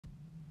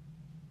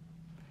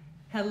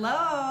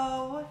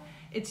Hello,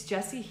 it's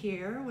Jessie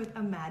here with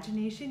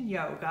Imagination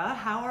Yoga.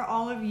 How are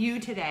all of you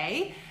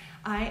today?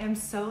 I am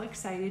so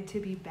excited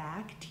to be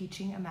back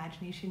teaching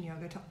Imagination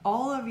Yoga to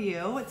all of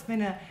you. It's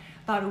been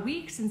about a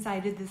week since I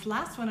did this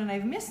last one and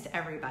I've missed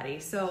everybody.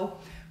 So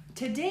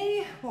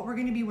today, what we're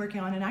going to be working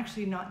on, and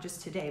actually not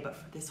just today, but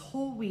for this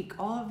whole week,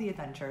 all of the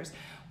adventures,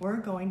 we're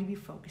going to be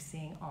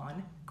focusing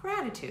on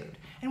gratitude.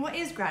 And what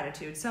is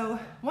gratitude? So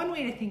one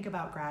way to think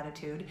about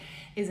gratitude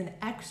is an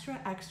extra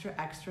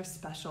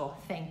special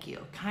thank you.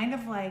 Kind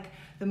of like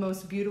the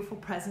most beautiful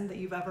present that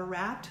you've ever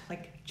wrapped,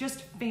 like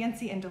just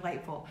fancy and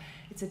delightful.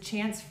 It's a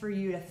chance for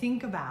you to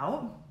think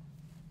about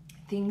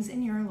things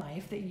in your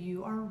life that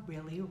you are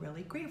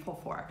really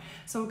grateful for.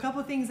 So a couple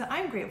of things that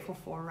I'm grateful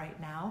for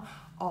right now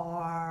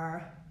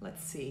are,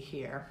 let's see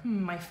here,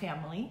 my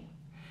family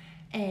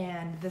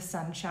and the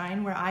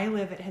sunshine. Where I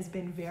live, it has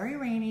been very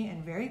rainy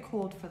and very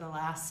cold for the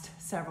last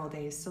several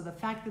days. So the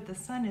fact that the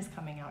sun is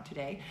coming out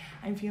today,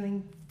 I'm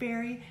feeling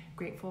very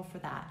grateful for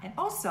that. And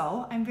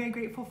also, I'm very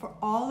grateful for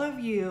all of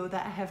you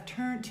that have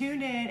tuned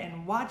in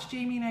and watched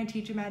Jamie and I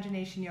teach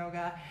Imagination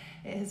Yoga.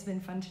 It has been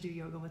fun to do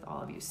yoga with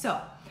all of you.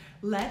 So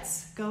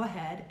let's go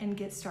ahead and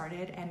get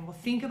started, and we'll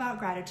think about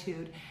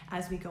gratitude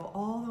as we go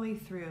all the way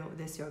through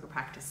this yoga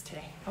practice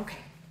today. Okay,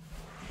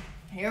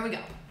 here we go.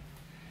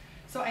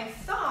 So I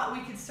thought we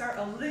could start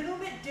a little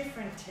bit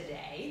different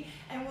today,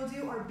 and we'll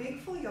do our big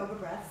full yoga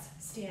breaths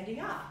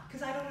standing up.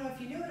 Because I don't know if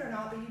you knew it or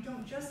not, but you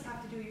don't just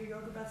have to do your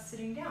yoga breaths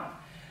sitting down.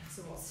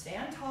 So we'll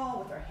stand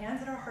tall with our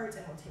hands at our hearts,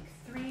 and we'll take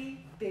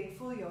 3 big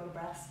full yoga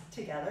breaths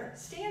together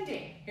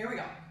standing. Here we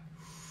go.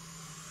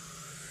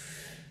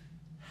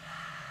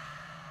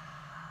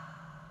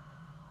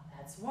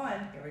 That's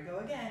 1. Here we go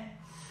again.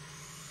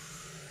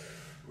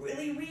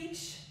 Really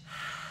reach.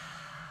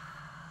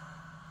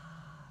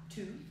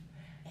 2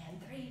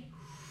 and 3.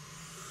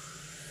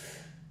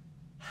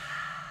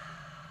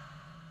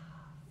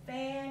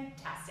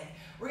 Fantastic.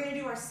 We're going to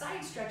do our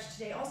side stretch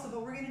today also,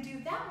 but we're going to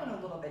do that one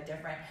a little bit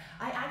different.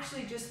 I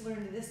actually just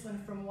learned this one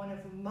from one of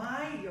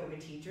my yoga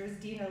teachers,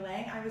 Dina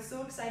Lang. I was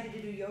so excited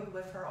to do yoga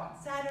with her on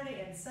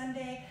Saturday and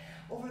Sunday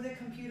over the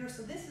computer.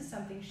 So this is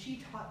something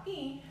she taught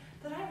me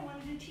that I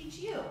wanted to teach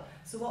you.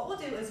 So what we'll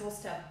do is we'll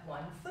step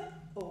 1 foot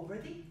over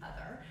the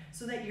other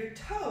so that your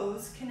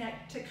toes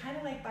connect to kind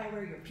of like by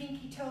where your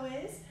pinky toe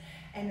is.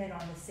 And then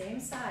on the same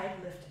side,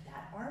 lift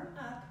that arm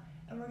up,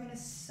 and we're gonna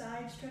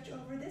side stretch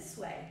over this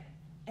way.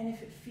 And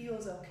if it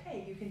feels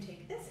okay, you can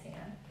take this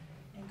hand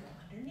and go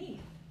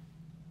underneath.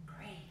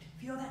 Great,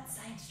 feel that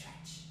side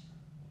stretch.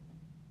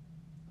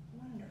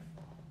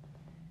 Wonderful.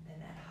 Then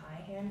that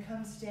high hand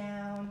comes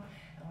down,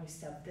 and we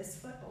step this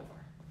foot over.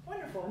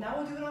 Wonderful, now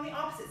we'll do it on the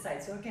opposite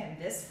side. So again,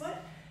 this foot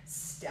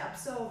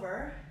steps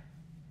over,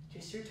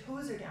 just your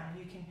toes are down.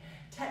 You can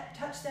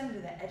touch them to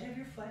the edge of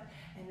your foot,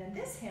 and then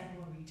this hand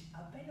will reach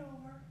up and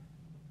over.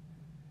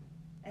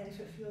 And if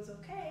it feels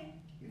okay,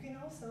 you can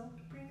also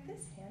bring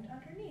this hand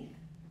underneath.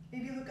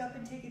 Maybe look up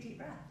and take a deep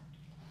breath.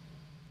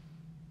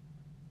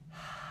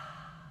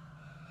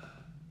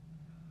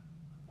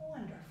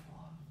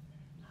 Wonderful.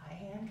 High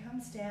hand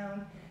comes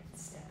down,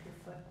 step your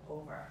foot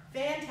over.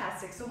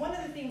 Fantastic. So one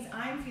of the things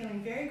I'm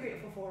feeling very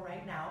grateful for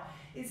right now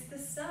is the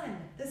sun.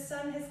 The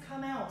sun has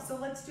come out. So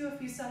let's do a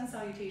few sun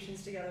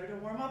salutations together to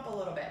warm up a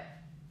little bit.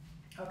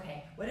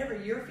 Okay, whatever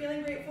you're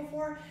feeling grateful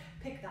for,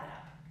 pick that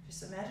up.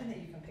 Just imagine that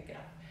you can pick it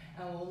up.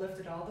 And we'll lift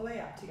it all the way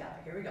up together.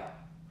 Here we go.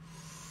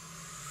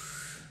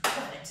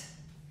 Got it.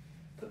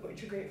 Put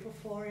what you're grateful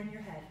for in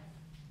your head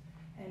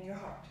and your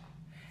heart.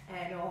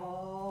 And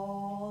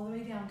all the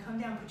way down. Come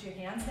down, put your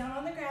hands down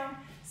on the ground.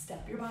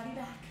 Step your body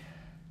back.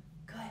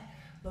 Good.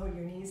 Lower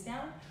your knees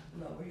down.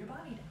 Lower your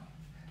body down.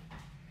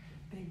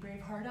 Big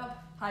brave heart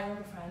up. Hi,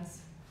 yoga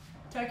friends.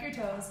 Tuck your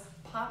toes.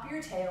 Pop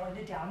your tail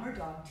into downward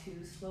dog.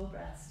 2 slow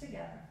breaths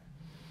together.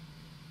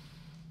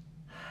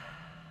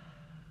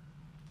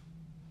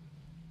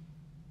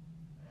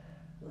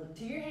 Look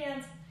to your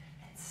hands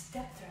and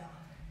step through.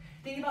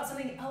 Think about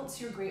something else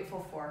you're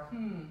grateful for.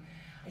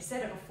 I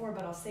said it before,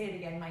 but I'll say it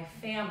again. My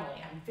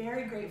family. I'm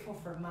very grateful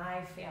for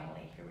my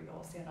family. Here we go.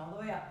 We'll stand all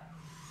the way up.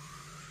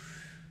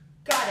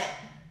 Got it.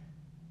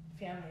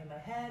 Family in my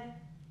head,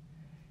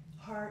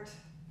 heart,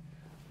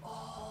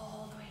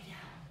 all the way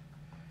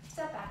down.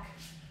 Step back.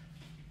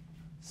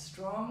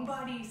 Strong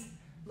bodies.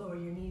 Lower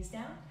your knees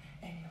down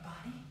and your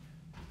body.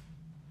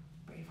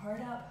 Brave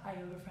heart up. Hi,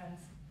 yoga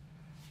friends.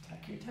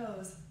 Tuck your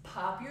toes.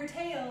 Pop your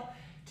tail.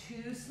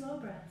 2 slow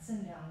breaths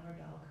and downward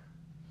dog.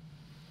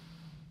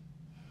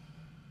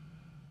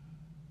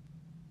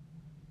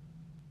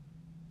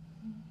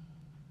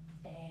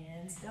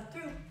 And step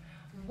through.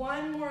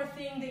 One more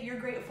thing that you're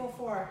grateful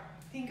for.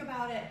 Think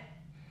about it.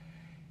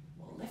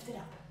 We'll lift it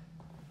up.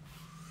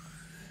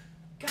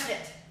 Got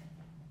it.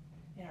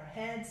 In our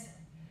heads,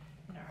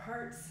 in our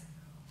hearts,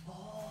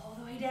 all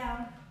the way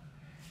down.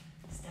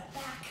 Step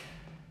back.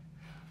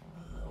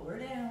 Lower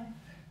down.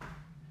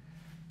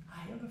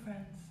 Hi, yoga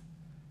friends.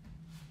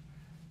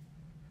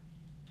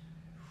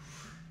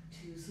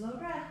 2 slow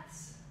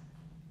breaths.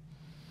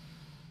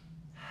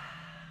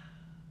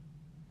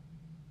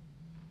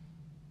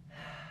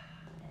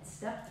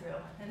 step through.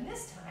 And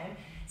this time,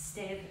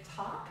 stay at the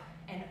top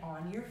and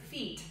on your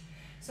feet.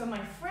 So my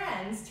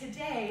friends,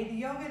 today, the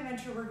yoga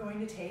adventure we're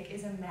going to take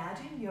is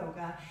Imagine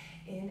Yoga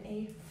in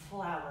a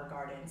flower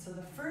garden. So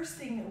the first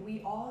thing that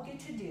we all get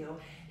to do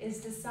is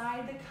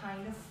decide the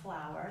kind of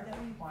flower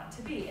that we want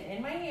to be. And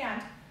in my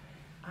hand,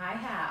 I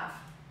have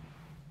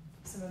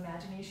some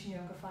Imagination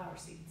Yoga flower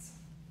seeds.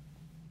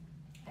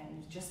 And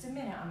in just a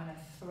minute, I'm gonna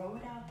throw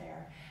it out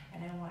there,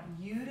 and I want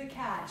you to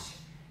catch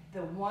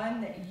the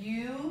one that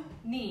you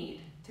need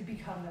to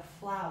become the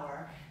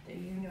flower that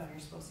you know you're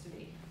supposed to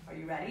be. Are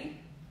you ready?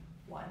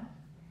 1,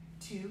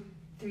 2,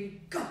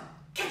 3, go!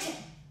 Catch it!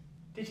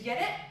 Did you get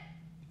it?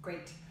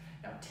 Great.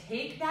 Now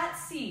take that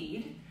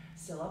seed,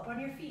 still up on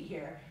your feet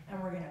here,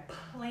 and we're gonna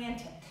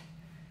plant it.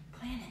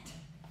 Plant it.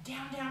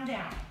 Down, down,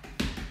 down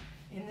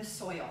in the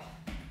soil.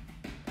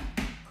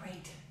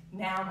 Great.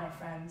 Now, my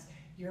friends,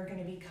 you're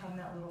gonna become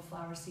that little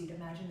flower seed.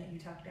 Imagine that you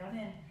tuck down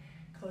in.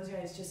 Close your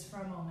eyes just for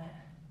a moment.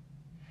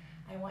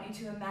 I want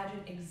you to imagine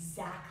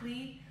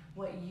exactly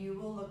what you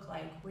will look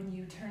like when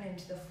you turn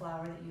into the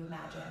flower that you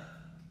imagine.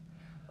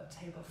 What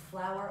type of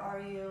flower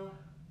are you?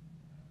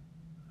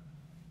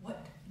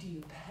 What do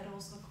your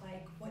petals look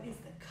like? What is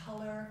the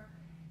color?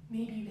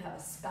 Maybe you have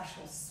a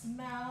special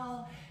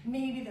smell.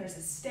 Maybe there's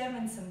a stem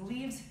and some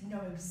leaves.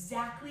 Know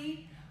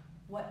exactly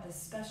what the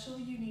special,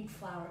 unique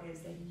flower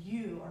is that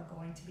you are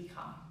going to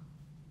become.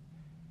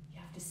 You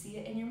have to see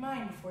it in your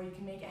mind before you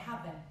can make it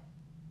happen.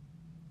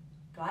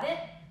 Got it?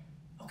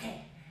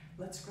 Okay,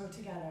 let's grow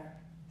together.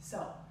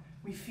 So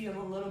we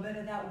feel a little bit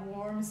of that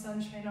warm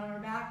sunshine on our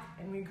back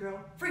and we grow,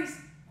 freeze.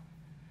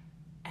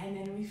 And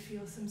then we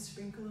feel some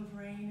sprinkle of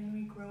rain and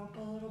we grow up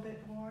a little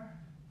bit more,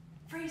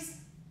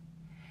 freeze.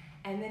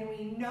 And then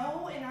we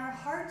know in our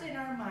heart and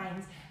our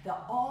minds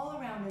that all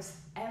around us,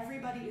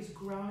 everybody is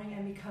growing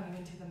and becoming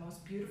into the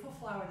most beautiful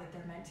flower that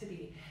they're meant to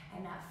be.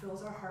 And that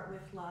fills our heart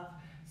with love.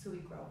 So we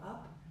grow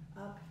up,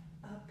 up,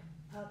 up,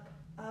 up,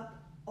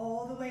 up,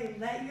 all the way.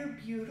 Let your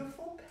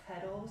beautiful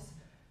petals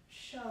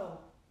show.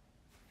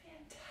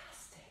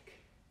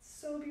 Fantastic.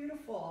 So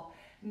beautiful.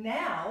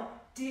 Now,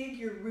 dig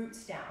your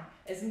roots down.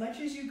 As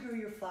much as you grew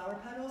your flower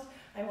petals,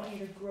 I want you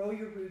to grow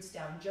your roots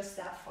down just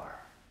that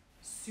far.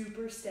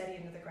 Super steady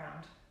into the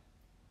ground.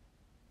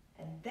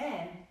 And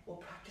then we'll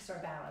practice our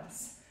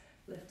balance.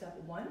 Lift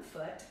up one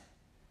foot,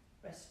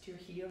 rest your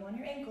heel on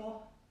your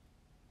ankle,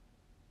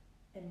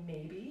 and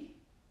maybe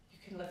you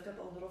can lift up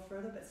a little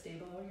further but stay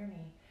below your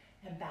knee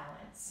and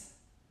balance.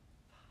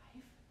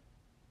 5,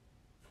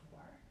 4,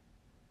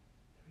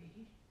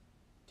 3,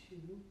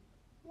 2,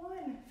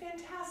 1.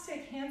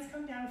 Fantastic. Hands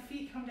come down,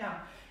 feet come down.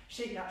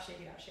 Shake it out, shake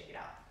it out, shake it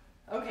out.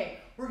 Okay,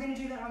 we're gonna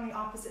do that on the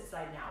opposite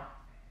side now.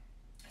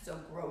 So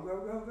grow,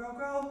 grow, grow, grow,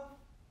 grow.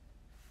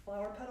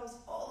 Flower petals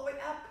all the way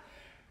up,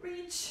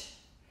 reach.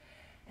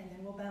 And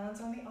then we'll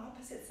balance on the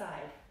opposite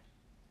side.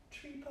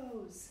 Tree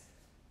pose.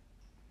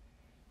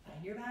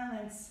 Find your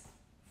balance.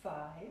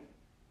 5,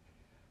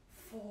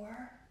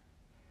 4,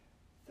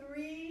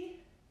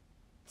 3,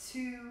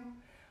 2,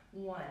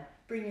 1.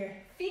 Bring your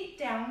feet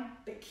down,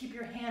 but keep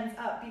your hands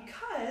up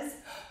because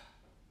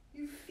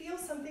you feel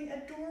something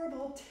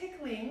adorable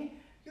tickling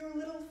your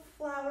little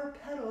flower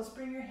petals.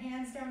 Bring your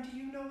hands down. Do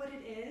you know what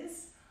it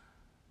is?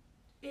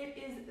 It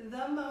is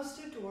the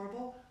most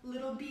adorable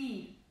little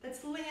bee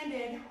that's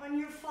landed on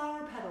your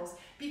flower petals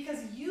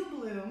because you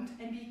bloomed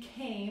and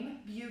became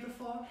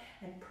beautiful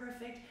and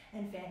perfect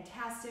and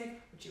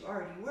fantastic, which you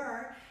already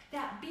were.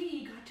 That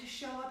bee got to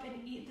show up and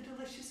eat the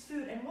delicious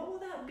food. And what will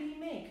that bee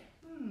make?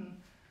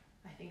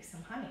 I think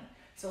some honey.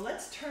 So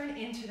let's turn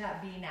into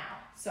that bee now.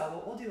 So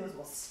what we'll do is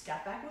we'll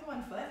step back with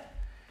one foot.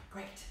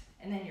 Great.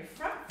 And then your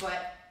front foot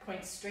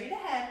points straight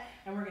ahead,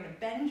 and we're gonna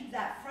bend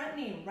that front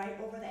knee right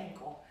over the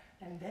ankle.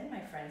 And then, my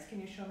friends, can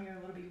you show me your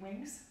little bee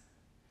wings?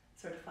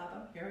 Start to flap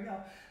them. Here we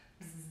go.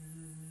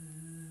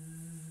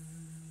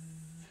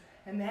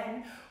 And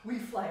then we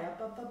fly up,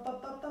 up, up,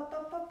 up, up, up, up,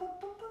 up, up,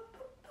 up, up, up,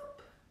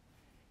 up.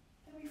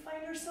 And we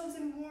find ourselves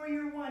in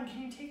Warrior One.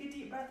 Can you take a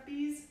deep breath,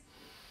 bees?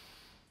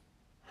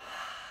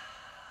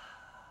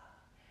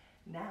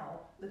 Now,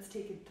 let's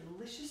take a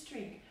delicious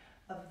drink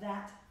of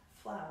that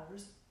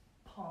flower's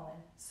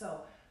pollen.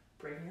 So,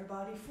 bring your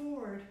body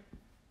forward.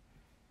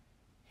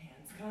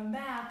 Hands come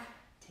back.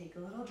 Take a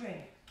little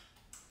drink.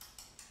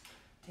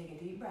 Take a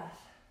deep breath.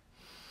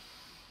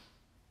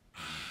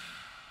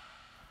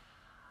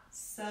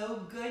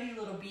 So good, you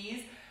little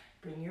bees.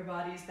 Bring your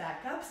bodies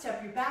back up.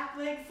 Step your back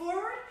leg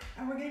forward,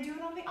 and we're going to do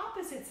it on the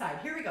opposite side.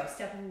 Here we go.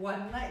 Step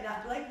one leg,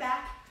 that leg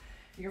back.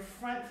 Your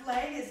front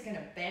leg is going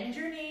to bend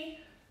your knee.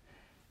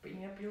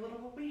 Bring up your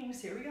little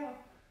wings. Here we go.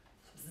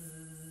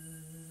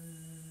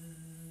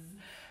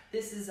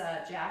 This is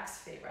Jack's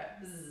favorite.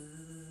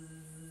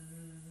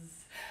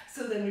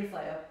 So then we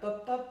fly up,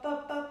 up, up,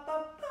 up, up,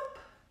 up, up.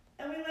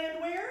 And we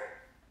land where?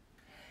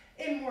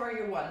 In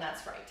Warrior One,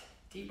 that's right.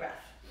 Deep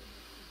breath.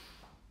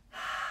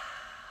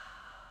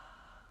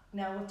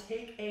 Now we'll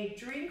take a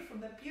drink from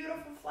the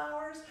beautiful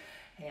flowers.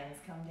 Hands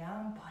come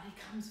down, body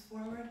comes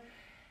forward,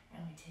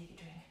 and we take a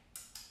drink.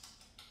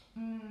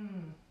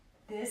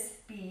 this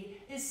bee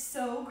is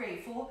so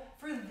grateful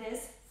for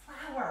this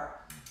flower.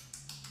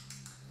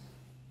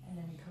 And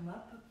then we come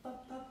up, up,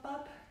 up, up,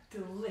 up.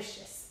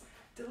 Delicious,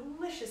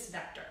 delicious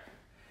nectar.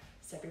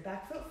 Step your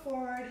back foot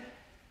forward,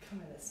 come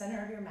to the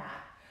center of your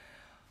mat.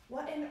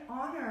 What an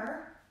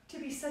honor to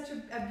be such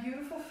a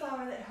beautiful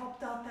flower that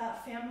helped out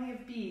that family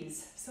of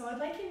bees. So I'd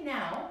like you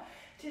now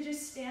to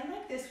just stand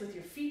like this with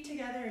your feet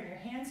together and your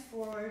hands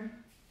forward,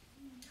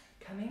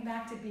 coming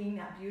back to being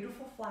that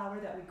beautiful flower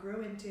that we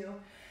grew into.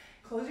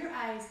 Close your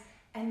eyes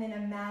and then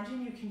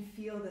imagine you can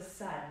feel the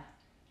sun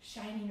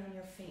shining on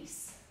your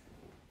face.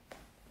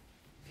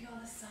 Feel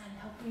the sun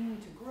helping you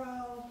to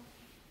grow.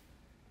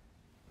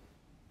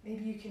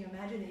 Maybe you can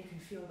imagine that you can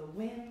feel the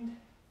wind.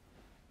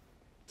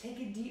 Take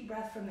a deep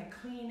breath from the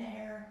clean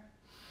air.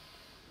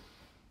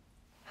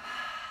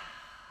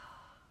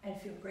 And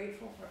feel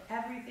grateful for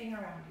everything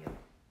around you.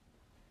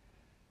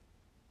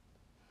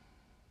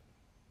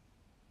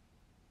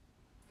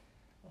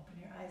 Open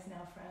your eyes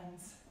now,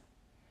 friends.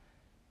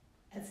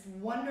 As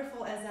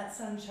wonderful as that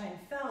sunshine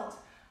felt,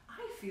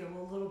 I feel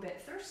a little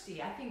bit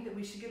thirsty. I think that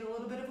we should get a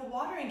little bit of a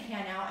watering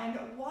can out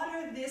and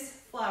water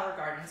this flower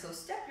garden. So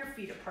step your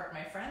feet apart,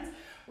 my friends.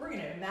 We're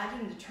going to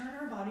imagine to turn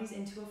our bodies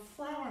into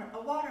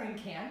a watering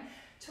can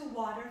to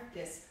water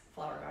this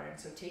flower garden.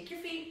 So take your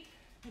feet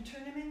and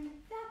turn them in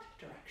that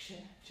direction,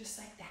 just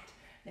like that.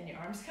 Then your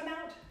arms come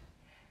out,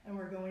 and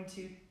we're going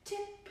to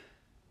tip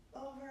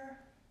over.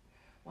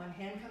 One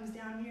hand comes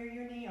down near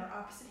your knee, our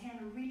opposite hand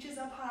reaches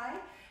up high.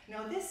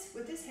 Now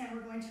with this hand,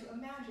 we're going to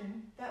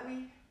imagine that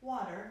we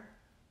water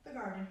the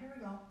garden. Here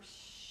we go.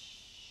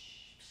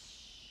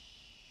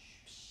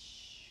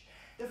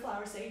 The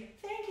flowers say,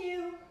 thank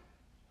you.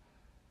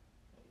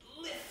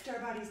 Lift our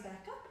bodies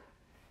back up.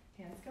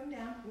 Hands come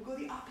down. We'll go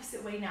the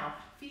opposite way now.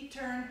 Feet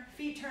turn,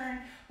 feet turn.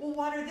 We'll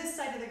water this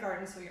side of the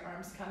garden so your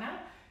arms come out.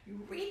 You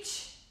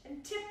reach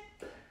and tip.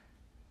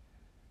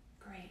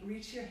 Great.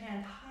 Reach your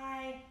hand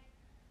high.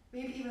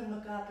 Maybe even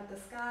look up at the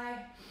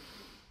sky.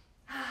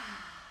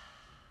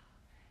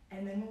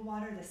 And then we'll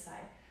water this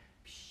side.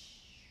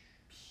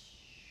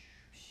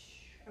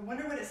 I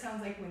wonder what it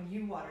sounds like when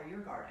you water your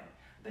garden,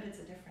 but it's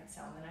a different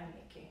sound than I'm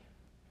making.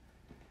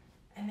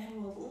 And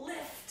then we'll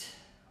lift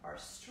our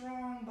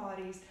strong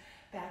bodies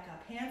back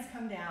up. Hands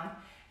come down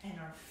and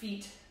our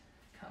feet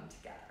come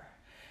together.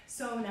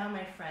 So now,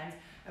 my friends,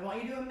 I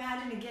want you to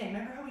imagine again,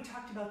 remember how we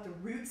talked about the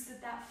roots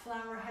that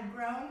flower had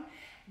grown?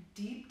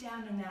 Deep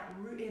down in that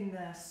root, in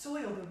the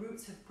soil, the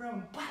roots have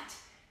grown, but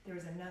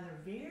there's another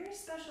very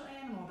special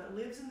animal that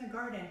lives in the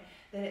garden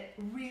that it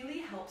really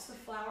helps the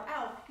flower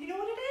out. You know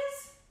what it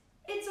is?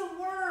 It's a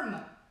worm.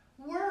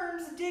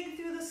 Worms dig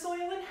through the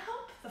soil and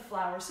help the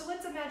flower. So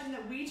let's imagine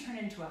that we turn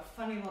into a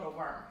funny little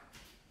worm.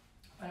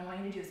 What I want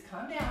you to do is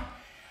come down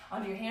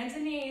onto your hands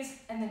and knees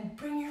and then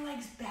bring your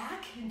legs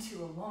back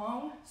into a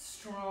long,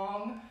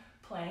 strong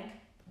plank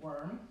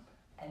worm.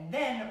 And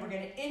then we're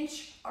going to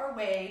inch our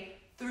way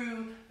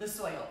through the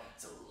soil.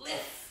 So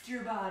lift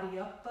your body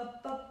up,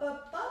 up, up,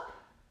 up, up.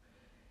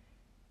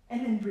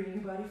 And then bring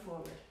your body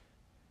forward.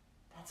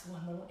 That's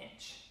one little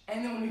inch.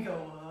 And then when we go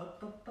up,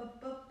 up,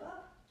 up, up,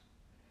 up,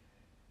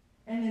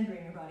 and then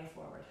bring your body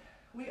forward.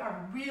 We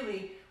are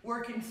really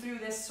working through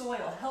this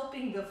soil,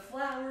 helping the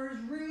flower's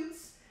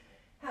roots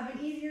have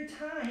an easier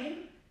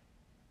time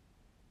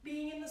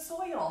being in the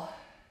soil.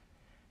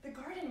 The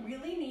garden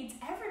really needs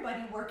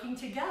everybody working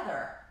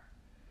together.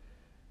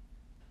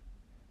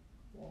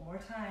 One more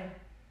time.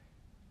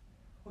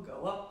 We'll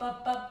go up,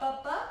 up, up,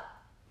 up,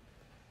 up,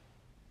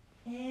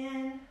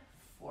 and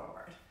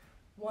forward.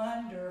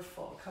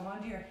 Wonderful. Come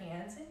onto your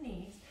hands and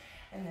knees,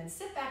 and then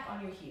sit back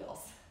on your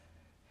heels.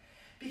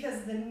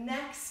 Because the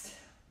next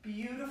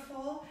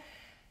beautiful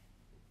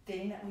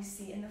thing that we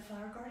see in the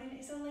flower garden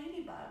is a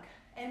ladybug.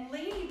 And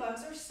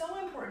ladybugs are so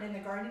important in the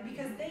garden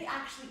because they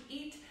actually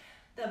eat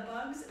the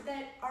bugs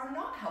that are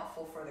not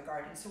helpful for the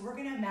garden. So we're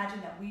going to imagine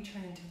that we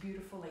turn into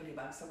beautiful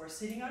ladybugs. So we're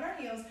sitting on our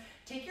heels.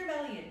 Take your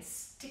belly and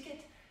stick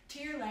it to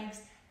your legs,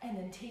 and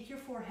then take your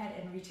forehead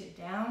and reach it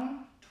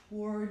down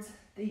towards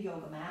the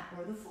yoga mat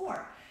or the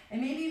floor.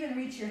 And maybe even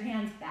reach your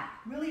hands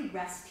back. Really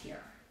rest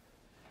here.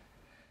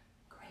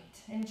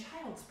 Great. In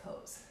child's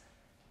pose.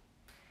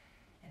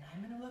 And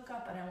I'm going to look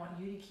up and I want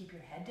you to keep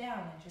your head down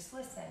and just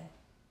listen.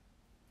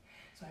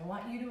 So I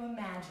want you to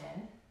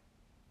imagine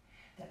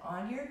that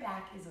on your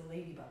back is a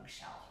ladybug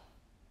shell.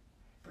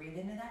 Breathe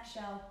into that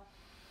shell.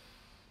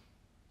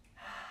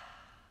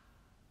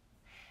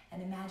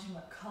 And imagine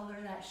what color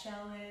that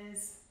shell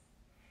is.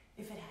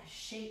 If it has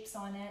shapes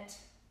on it.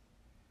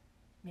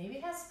 Maybe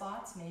it has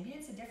spots, maybe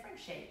it's a different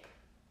shape.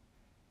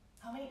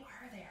 How many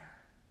are there?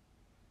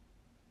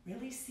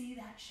 Really see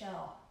that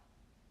shell.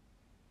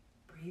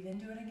 Breathe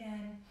into it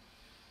again.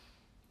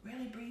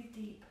 Really breathe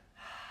deep.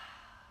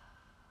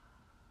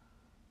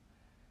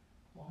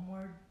 One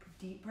more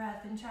deep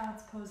breath in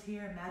child's pose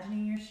here,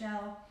 imagining your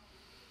shell.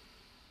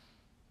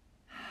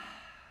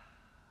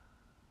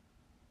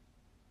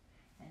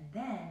 And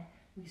then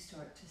we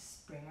start to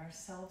bring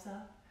ourselves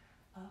up,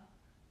 up,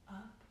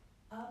 up,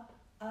 up,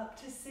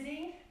 up to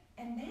sitting,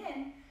 and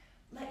then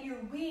let your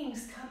wings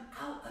wings come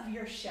out of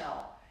your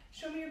shell.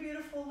 Show me your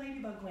beautiful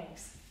ladybug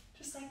wings,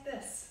 just like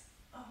this.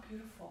 Oh,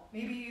 beautiful.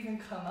 Maybe you even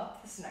come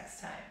up this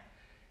next time.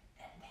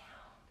 And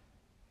down.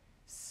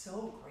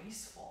 So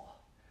graceful.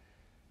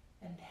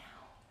 And down.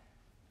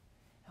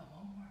 And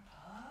one more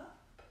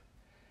up.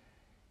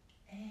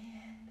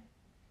 And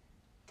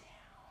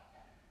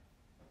down.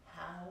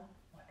 How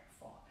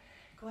wonderful.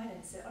 Go ahead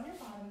and sit on your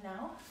bottom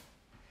now.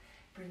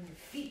 Bring your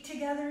feet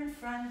together in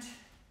front.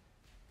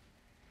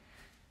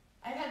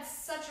 I've had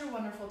such a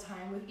wonderful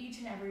time with each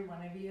and every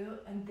one of you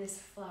in this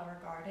flower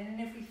garden. And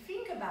if we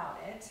think about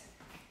it,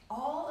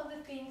 all of the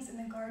things in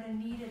the garden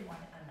needed one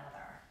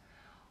another.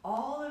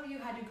 All of you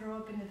had to grow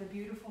up into the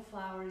beautiful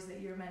flowers that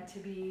you're meant to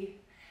be.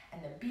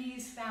 And the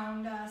bees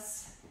found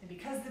us. And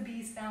because the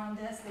bees found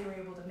us, they were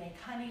able to make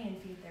honey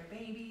and feed their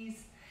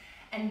babies.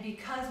 And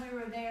because we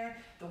were there,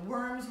 the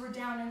worms were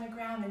down in the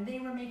ground and they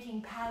were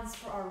making paths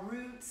for our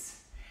roots.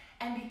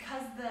 And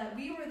because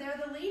we were there,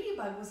 the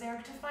ladybug was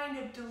there to find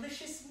a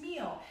delicious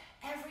meal.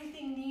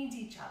 Everything needs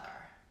each other.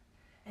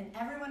 And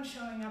everyone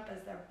showing up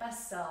as their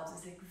best selves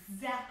is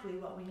exactly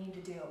what we need to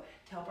do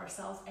to help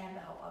ourselves and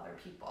to help other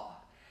people.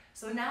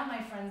 So now,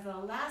 my friends, the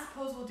last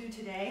pose we'll do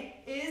today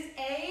is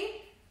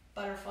a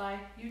butterfly.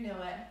 You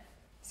know it.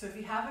 So if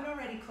you haven't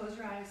already, close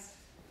your eyes.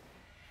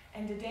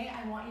 And today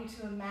I want you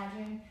to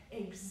imagine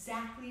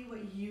exactly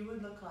what you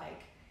would look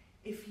like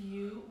if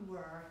you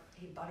were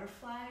a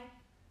butterfly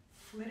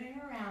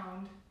flitting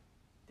around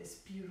this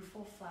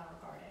beautiful flower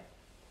garden.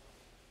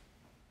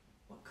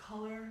 What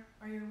color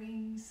are your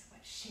wings? What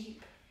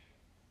shape?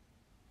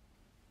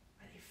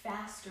 Are they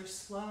fast or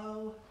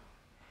slow?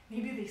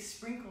 Maybe they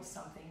sprinkle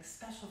something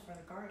special for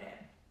the garden.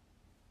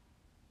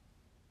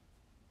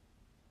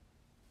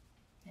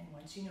 And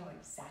once you know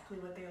exactly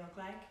what they look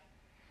like,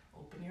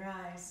 open your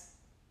eyes.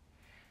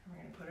 And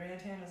we're going to put our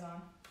antennas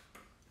on.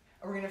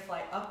 And we're going to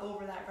fly up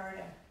over that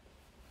garden.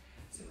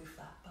 So we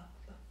flap up,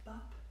 up,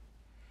 up.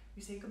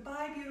 We say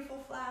goodbye,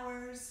 beautiful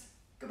flowers.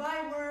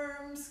 Goodbye,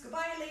 worms.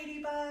 Goodbye,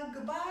 ladybug.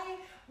 Goodbye,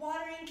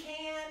 watering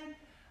can.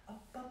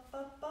 Up, up,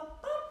 up,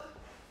 up, up.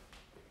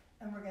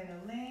 And we're going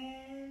to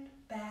land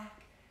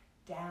back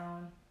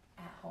down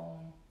at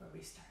home where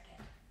we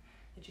started.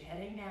 Put your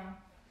head down.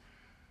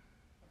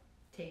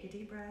 Take a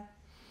deep breath.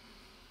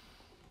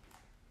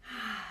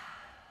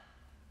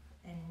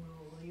 And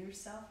roll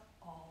yourself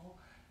all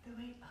the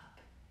way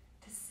up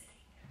to sitting.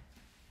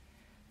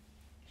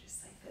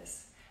 Just like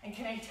this. And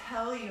can I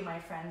tell you, my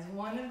friends,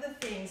 one of the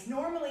things,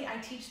 normally I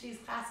teach these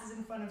classes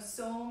in front of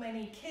so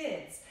many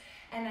kids,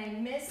 and I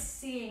miss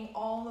seeing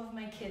all of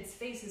my kids'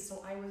 faces,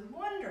 so I was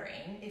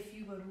wondering if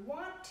you would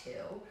want to.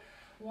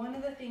 One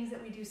of the things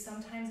that we do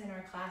sometimes in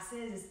our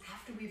classes is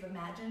after we've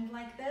imagined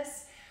like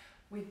this,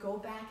 we go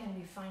back and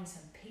we find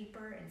some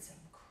paper and some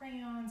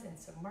crayons and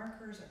some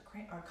markers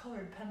or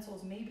colored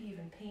pencils, maybe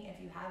even paint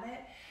if you have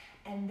it,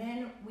 and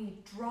then we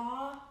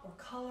draw or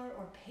color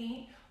or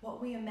paint what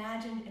we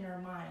imagined in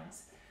our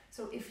minds.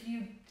 So if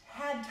you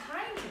had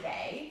time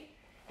today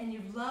and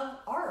you love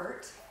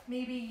art,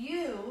 maybe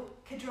you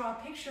could draw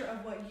a picture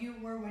of what you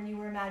were when you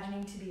were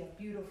imagining to be a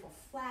beautiful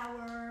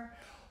flower,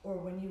 or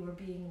when you were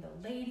being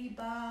the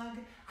ladybug.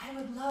 I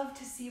would love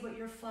to see what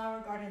your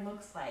flower garden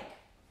looks like.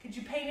 Could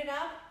you paint it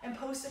up and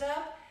post it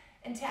up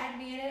and tag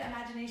me in it,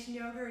 Imagination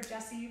Yoga or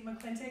Jessie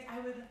McClintock?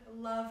 I would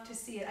love to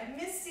see it. I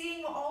miss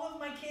seeing what all of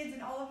my kids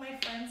and all of my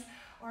friends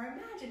are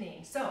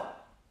imagining. So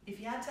if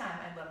you had time,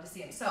 I'd love to see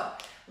them. So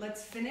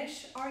let's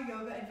finish our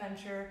yoga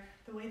adventure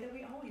the way that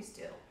we always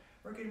do.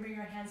 We're going to bring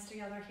our hands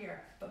together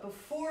here. But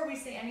before we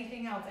say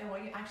anything else, I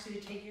want you actually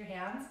to take your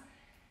hands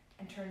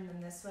and turn them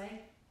this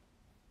way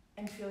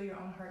and feel your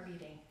own heart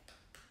beating.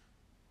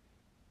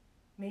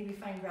 Maybe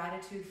find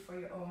gratitude for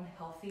your own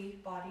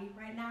healthy body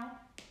right now.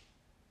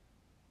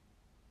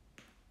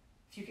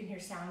 If you can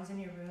hear sounds in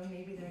your room,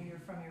 maybe they're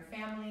from your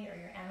family or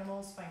your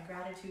animals, find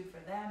gratitude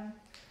for them.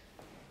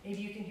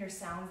 Maybe you can hear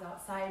sounds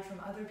outside from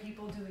other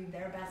people doing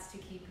their best to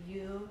keep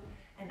you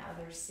and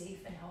others safe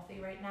and healthy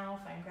right now.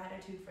 Find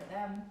gratitude for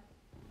them.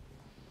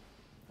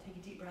 Take a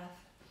deep breath.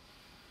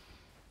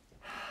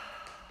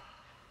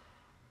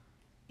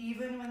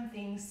 Even when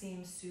things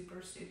seem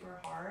super, super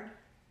hard,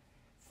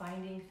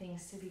 finding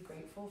things to be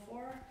grateful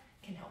for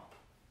can help.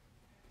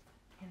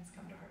 Hands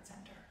come to heart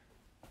center.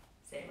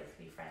 Say it with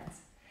me, friends.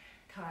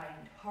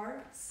 Kind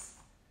hearts,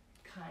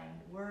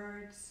 kind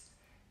words,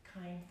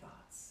 kind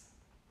thoughts.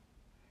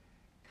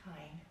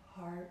 Kind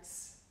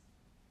hearts,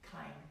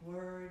 kind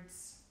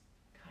words,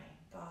 kind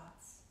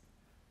thoughts.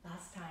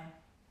 Last time.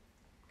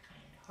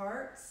 Kind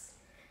hearts,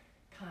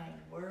 kind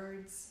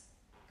words,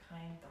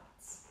 kind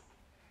thoughts.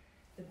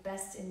 The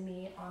best in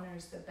me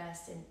honors the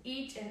best in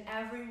each and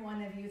every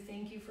one of you.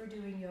 Thank you for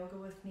doing yoga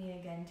with me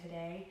again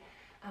today.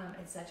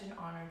 It's such an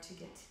honor to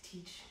get to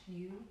teach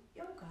you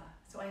yoga.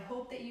 So I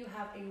hope that you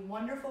have a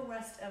wonderful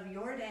rest of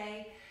your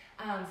day.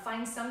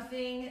 Find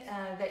something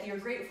that you're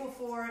grateful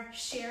for,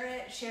 share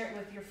it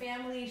with your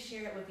family,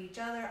 share it with each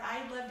other.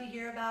 I'd love to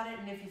hear about it,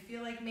 and if you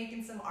feel like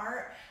making some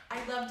art,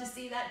 I'd love to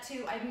see that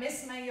too. I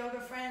miss my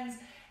yoga friends,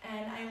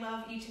 and I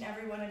love each and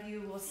every one of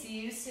you. We'll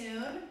see you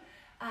soon.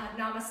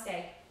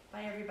 Namaste.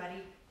 Bye,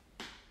 everybody.